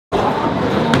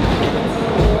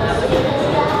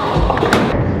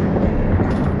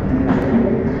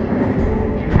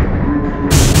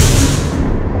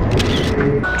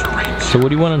So what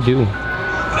do you want to do?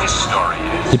 This story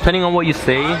is Depending on what you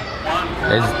say,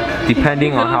 is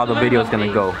depending on how the video is gonna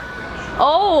go.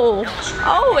 Oh,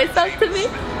 it's up to me.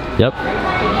 Yep.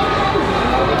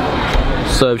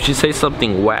 So if she says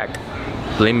something whack,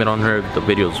 blame it on her if the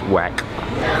video's whack.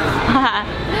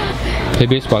 Play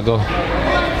baseball, go.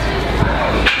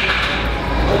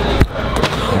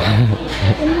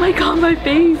 Oh my god, my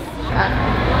face.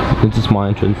 This is my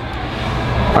entrance.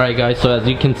 Alright guys, so as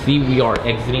you can see, we are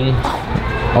exiting.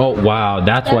 Oh wow,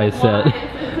 that's why it said.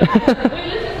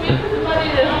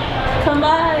 Come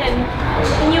on.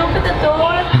 Can you open the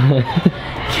door?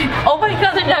 Oh my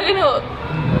god, they're not gonna.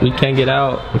 We can't get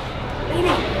out.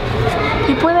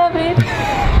 ¿Y puede abrir?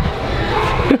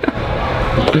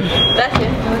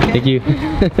 Gracias. Okay. Thank you.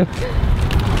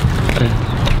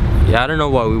 Yeah, I don't know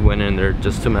why we went in there,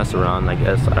 just to mess around, I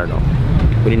guess. I don't know.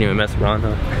 We didn't even mess around,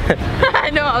 huh? I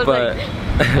know, I was like.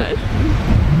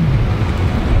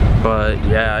 But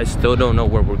yeah, I still don't know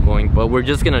where we're going, but we're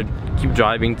just gonna keep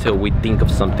driving till we think of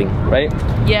something, right?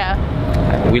 Yeah.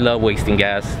 We love wasting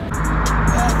gas.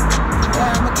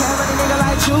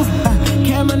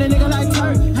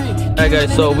 Alright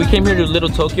guys, so we came here to Little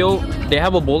Tokyo. They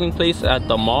have a bowling place at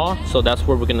the mall, so that's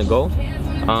where we're gonna go.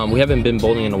 We haven't been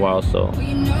bowling in a while, so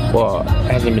well,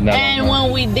 it hasn't been that long. And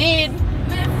when we did,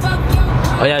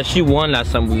 oh yeah, she won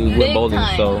last time we went bowling,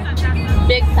 time. so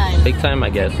big time. big time, I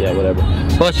guess. Yeah, whatever.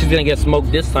 But she's gonna get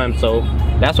smoked this time, so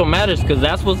that's what matters, because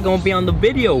that's what's gonna be on the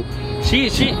video. She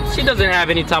doesn't have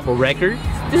any type of record,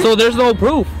 so there's no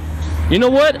proof. You know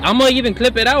what? I'm gonna even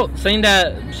clip it out saying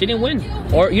that she didn't win.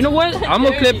 Or you know what? I'm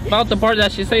gonna clip out the part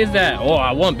that she says that, oh,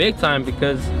 I won big time,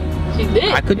 because She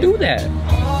did. I could do that.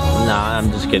 Nah,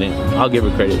 I'm just kidding. I'll give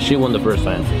her credit. She won the first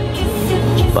time.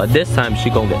 But this time she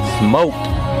gonna get smoked.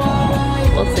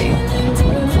 We'll see.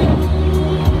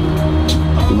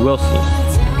 We will see.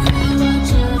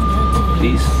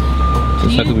 Please.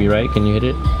 It's not gonna be right. Can you hit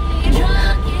it?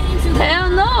 Hell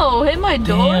no! Hit my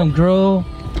door. Damn, girl.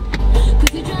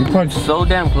 You parked so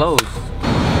damn close.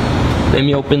 Let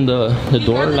me open the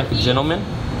door like a gentleman.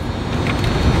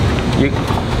 You.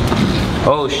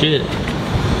 Oh shit.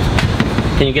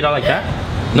 Can you get out like that?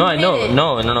 No, I know.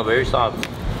 No, very soft.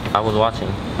 I was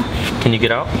watching. Can you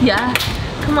get out? Yeah.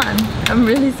 Come on. I'm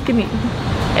really skinny.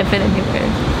 I fit anywhere.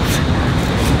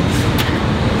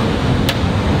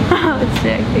 Oh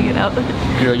shit, I can't get out.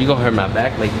 Girl, you gonna hurt my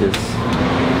back like this.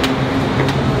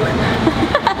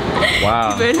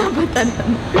 Wow. You better not put that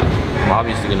on. I'm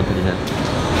obviously gonna put it in.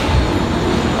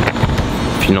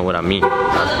 If you know what I mean.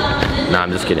 Nah,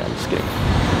 I'm just kidding.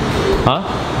 Huh?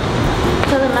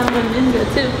 Because I'm a ninja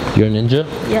too. You're a ninja?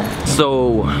 Yeah.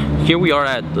 So here we are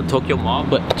at the Tokyo Mall,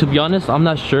 but to be honest, I'm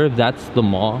not sure if that's the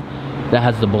mall that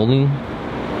has the bowling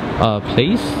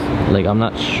place. Like, I'm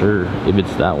not sure if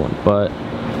it's that one, but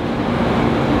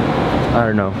I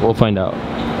don't know. We'll find out.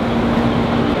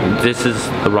 This is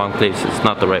the wrong place. It's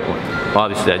not the right one.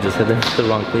 Obviously, I just said that's the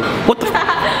wrong place. What the? I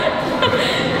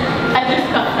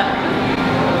just got that.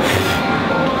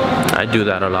 I do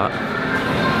that a lot.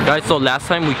 Guys, so last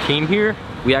time we came here,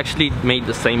 we actually made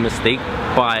the same mistake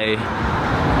by...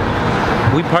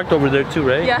 We parked over there too,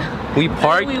 right? Yeah. We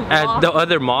parked at the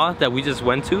other mall that we just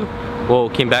went to, well,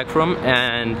 came back from,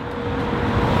 and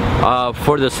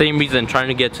for the same reason, trying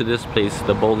to get to this place,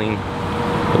 the bowling,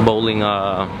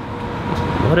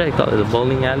 what do I call it? The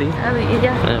bowling alley?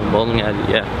 Yeah, bowling alley,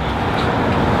 yeah.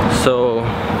 So,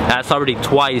 that's already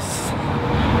twice,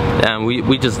 and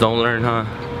we just don't learn, huh?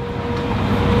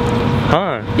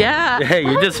 Huh? Yeah. Hey,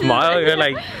 you just smile, you're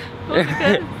like,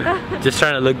 just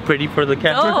trying to look pretty for the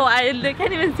camera? No, I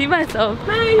can't even see myself.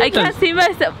 I can't see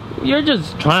myself. You're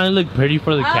just trying to look pretty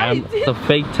for the camera. It's a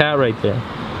fake tat right there.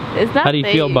 It's not. How do you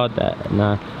fake. feel about that?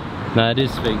 Nah, it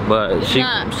is fake, but It's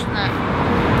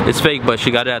not. it's fake, but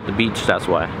she got it at the beach, that's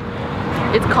why.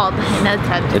 It's called the henna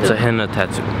tattoo. It's a henna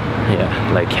tattoo.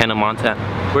 Yeah, like Hannah Montana.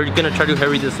 We're gonna try to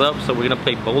hurry this up, so we're gonna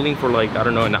play bowling for like, I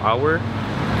don't know, an hour.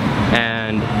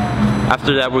 And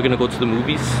after that, we're gonna go to the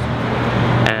movies.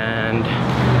 And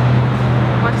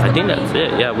I think that's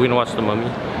it. Yeah, we're gonna watch The Mummy.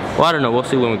 Well, I don't know. We'll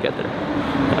see when we get there.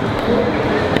 Yeah.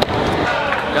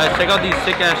 Guys, check out these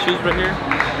sick ass shoes right here.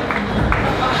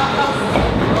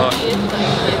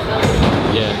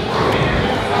 Yeah.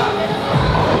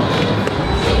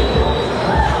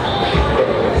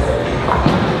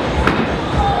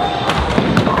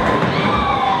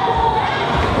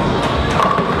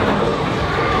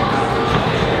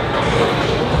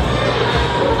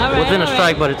 Wasn't a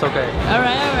strike, but it's okay.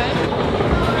 Alright.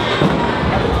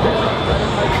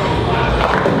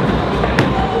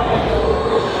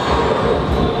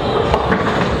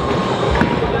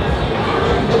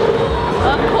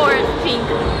 Of course, pink.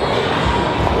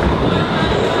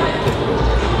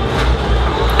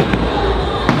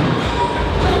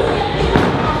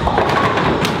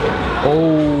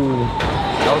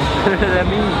 at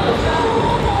me.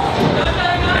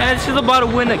 And she's about to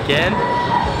win again.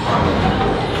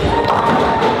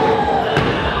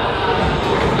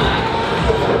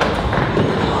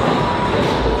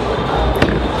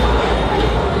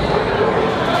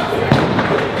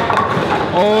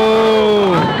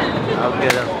 Oh! That was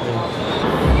good, that was good.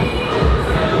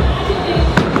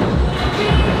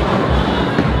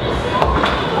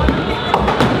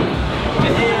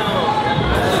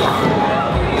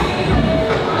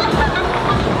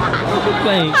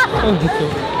 Playing.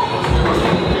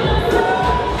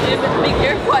 Be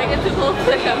careful, I get too close to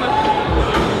the camera.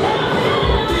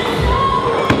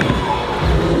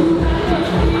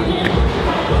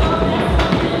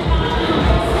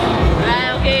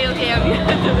 Okay, I'm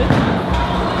gonna do it.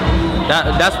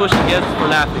 That's what she gets for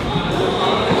laughing.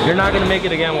 You're not gonna make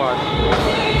it again, watch.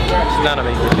 She's not gonna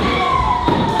make it.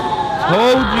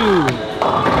 Told you!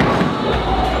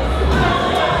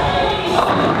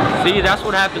 See, that's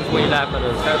what happens when you laugh at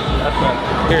us. That's right.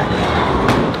 Here.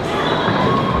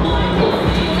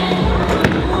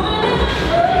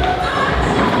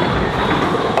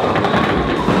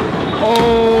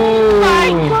 Oh! My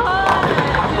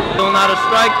God! Still not a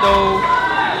strike though.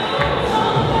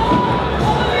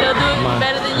 They'll do it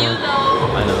better than you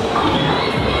though. I know.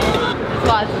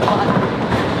 Watch.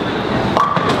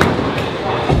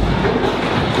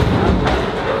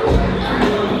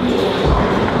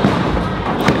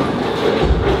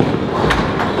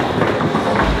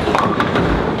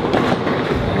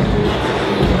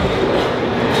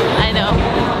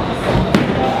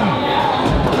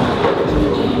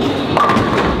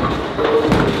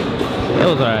 It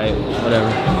was alright, whatever. I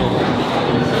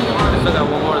still got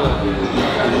one more though.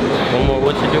 One more,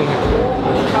 what you doing here?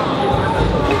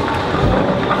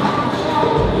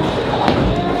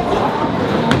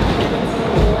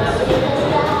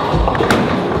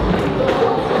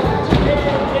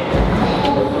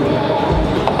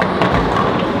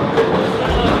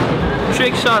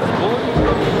 Trick shots, boy.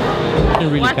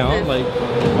 Didn't really count, like,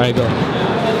 alright, go.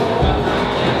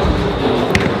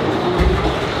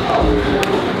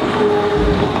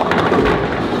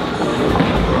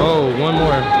 Oh, one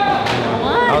more.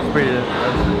 What? That was pretty good.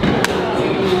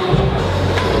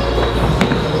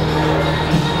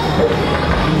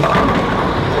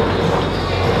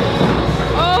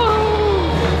 Oh!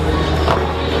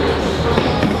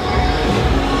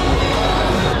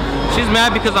 She's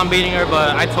mad because I'm beating her,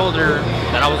 but I told her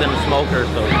that I was gonna smoke her,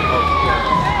 so.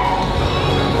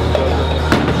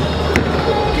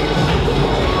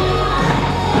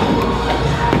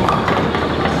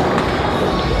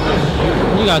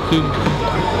 You got two.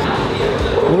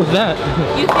 What was that?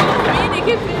 You see the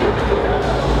screen?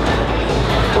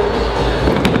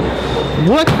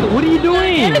 What? What are you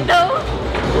doing? Get it though.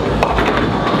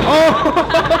 Oh!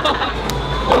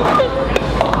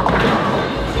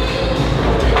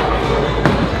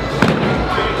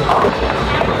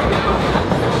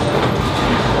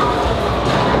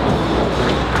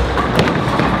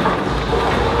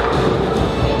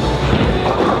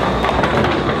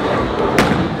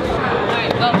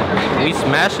 We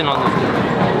smashing on this dude.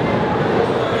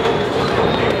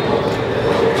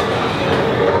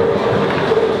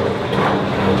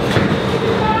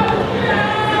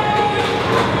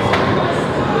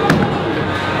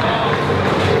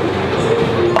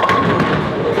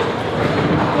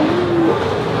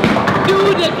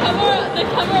 Dude, the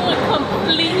camera went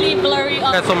completely blurry.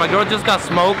 Okay, so my girl just got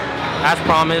smoked, as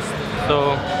promised.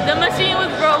 So The machine was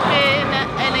broken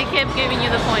and it kept giving you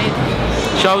the point.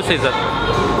 she always says that.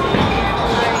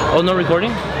 Oh, no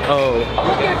recording? Oh.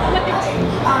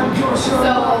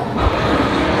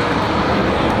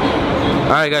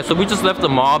 Alright guys, so we just left the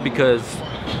mall because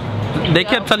they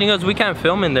kept telling us we can't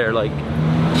film in there. Like,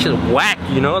 shit whack,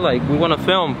 you know? Like, we want to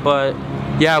film. But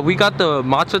yeah, we got the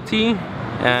matcha tea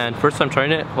and first time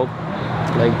trying it. Hope,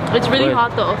 like, It's really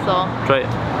hot though, so Try it.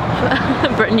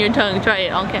 burn your tongue. Try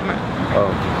it on camera.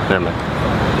 Oh, never mind.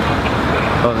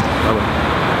 Oh, that way.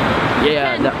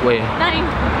 Yeah, 10, that way. 9,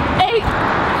 8,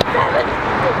 7,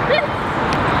 6,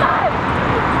 5.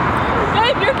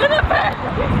 Babe, you're gonna burn.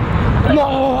 No!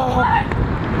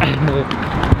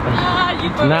 You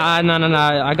burn.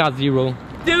 Nah, I got 0.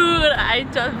 Dude, I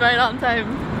just right on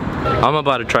time. I'm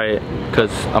about to try it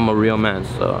because I'm a real man,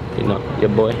 so, you know, yeah,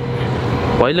 boy.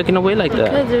 Why are you looking away like that?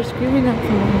 Because they're screaming at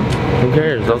someone. Who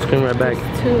cares? I'll scream right back.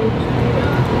 Two.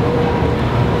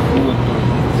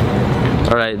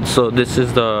 Alright, so this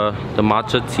is the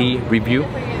matcha tea review. Is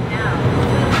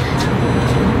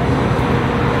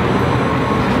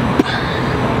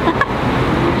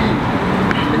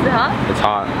it hot? It's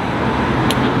hot.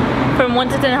 From 1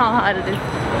 to 10, how hot it is?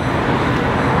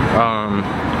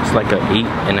 It's like an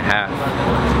 8.5.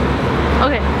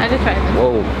 Okay, I could try it.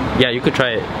 Whoa. Yeah, you could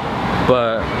try it.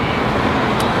 But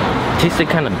it tasted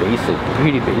kind of basic.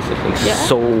 Pretty basic. Like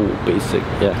so basic.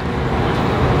 Yeah.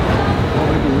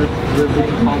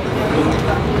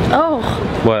 Oh.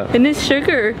 What? It needs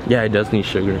sugar. Yeah, it does need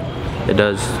sugar. It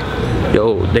does.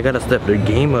 Yo, they gotta step their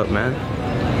game up, man.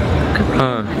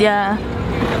 Yeah.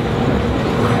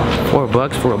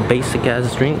 $4 for a basic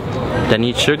ass drink that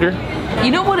needs sugar. You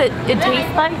know what it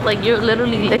tastes like? Like you're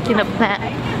literally licking a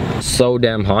plant. So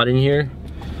damn hot in here.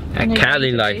 At And it Cali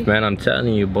rained life, today. man. I'm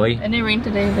telling you, boy. And it rained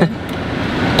today, then.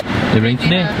 It rained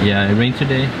today? Yeah, it rained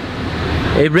today.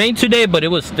 It rained today, but it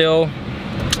was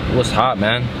hot,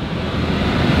 man.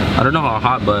 I don't know how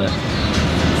hot, but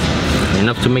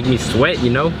enough to make me sweat, you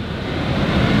know?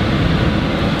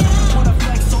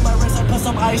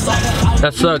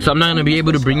 That sucks. I'm not gonna be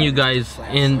able to bring you guys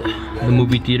in the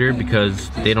movie theater because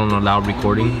they don't allow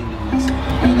recording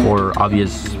for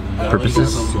obvious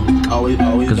purposes.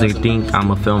 Because they think I'm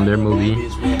gonna film their movie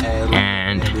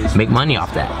and make money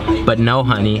off that. But no,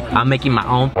 honey, I'm making my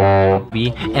own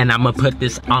movie and I'm gonna put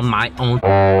this on my own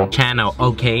channel,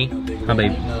 okay? Huh,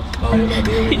 babe?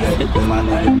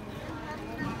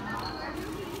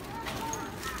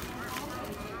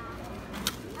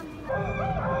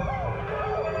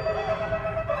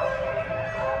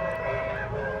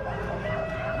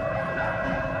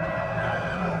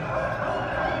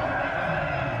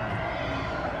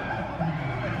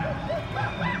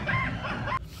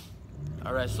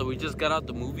 Alright, so we just got out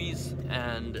the movies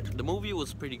and the movie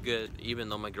was pretty good, even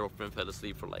though my girlfriend fell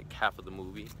asleep for like half of the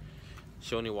movie.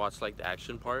 She only watched like the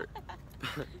action part.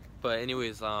 But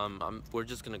anyways, we're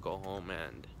just gonna go home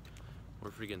and we're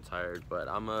freaking tired, but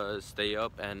I'm gonna stay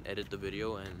up and edit the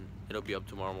video and it'll be up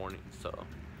tomorrow morning. So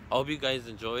I hope you guys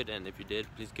enjoyed, and if you did,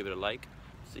 please give it a like.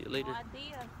 See you later.